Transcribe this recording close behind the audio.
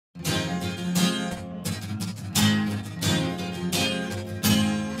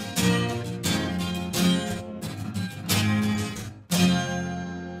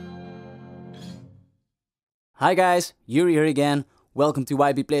Hi guys, Yuri here again. Welcome to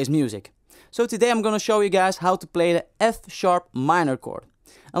YBPlaysMusic. So today I'm gonna show you guys how to play the F sharp minor chord.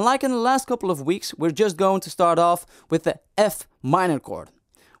 And like in the last couple of weeks, we're just going to start off with the F minor chord,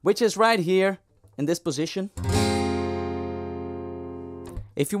 which is right here in this position.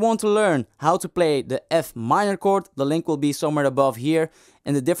 If you want to learn how to play the F minor chord, the link will be somewhere above here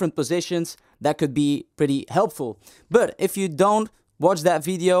in the different positions. That could be pretty helpful. But if you don't watch that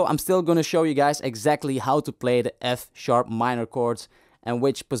video, I'm still going to show you guys exactly how to play the F sharp minor chords and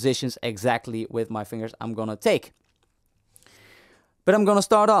which positions exactly with my fingers I'm going to take. But I'm going to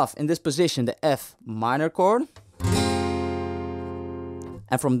start off in this position, the F minor chord.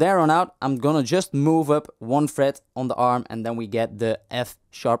 And from there on out, I'm going to just move up one fret on the arm and then we get the F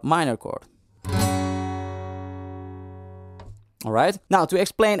sharp minor chord. Alright, now to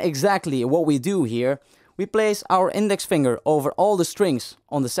explain exactly what we do here, we place our index finger over all the strings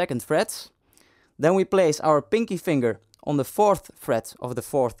on the 2nd fret. Then we place our pinky finger on the 4th fret of the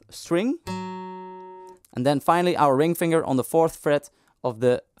 4th string. And then finally our ring finger on the 4th fret of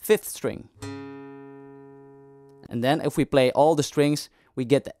the 5th string. And then if we play all the strings, we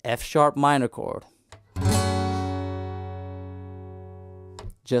get the F sharp minor chord.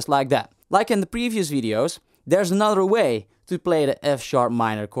 Just like that. Like in the previous videos, there's another way to play the F sharp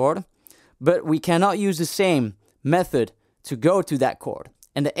minor chord. But we cannot use the same method to go to that chord.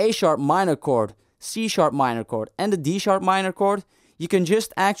 And the A sharp minor chord, C sharp minor chord and the D sharp minor chord, you can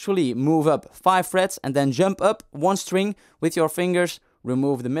just actually move up 5 frets and then jump up one string with your fingers,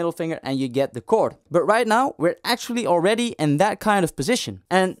 remove the middle finger and you get the chord. But right now we're actually already in that kind of position.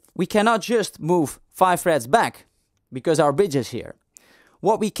 And we cannot just move 5 frets back because our bridge is here.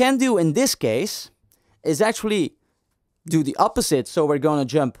 What we can do in this case is actually do the opposite. So we're going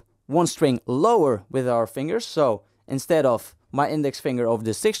to jump one string lower with our fingers. So instead of my index finger over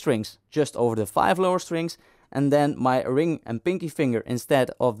the 6 strings, just over the 5 lower strings. And then my ring and pinky finger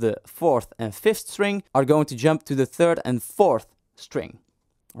instead of the 4th and 5th string are going to jump to the 3rd and 4th string.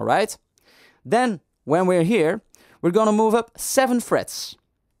 Alright? Then when we're here, we're going to move up 7 frets.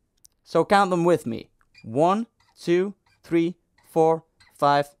 So count them with me. 1, 2, 3, 4,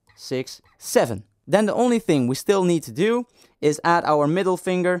 5, 6, 7. Then the only thing we still need to do is add our middle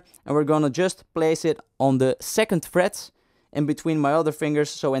finger and we're going to just place it on the 2nd fret in between my other fingers.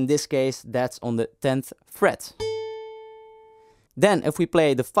 So in this case, that's on the 10th fret. Then if we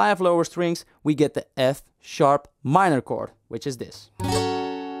play the 5 lower strings, we get the F sharp minor chord, which is this.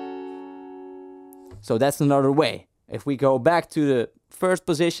 So that's another way. If we go back to the first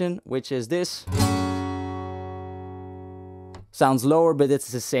position, which is this, sounds lower, but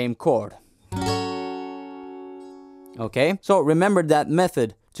it's the same chord. Okay, so remember that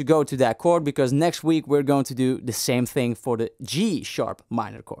method to go to that chord because next week we're going to do the same thing for the G sharp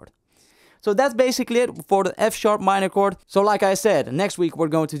minor chord. So that's basically it for the F sharp minor chord. So like I said, next week we're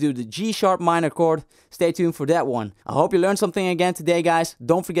going to do the G sharp minor chord. Stay tuned for that one. I hope you learned something again today, guys.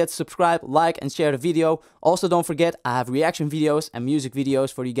 Don't forget to subscribe, like and share the video. Also don't forget I have reaction videos and music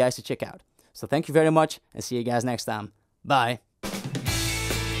videos for you guys to check out. So thank you very much and see you guys next time. Bye.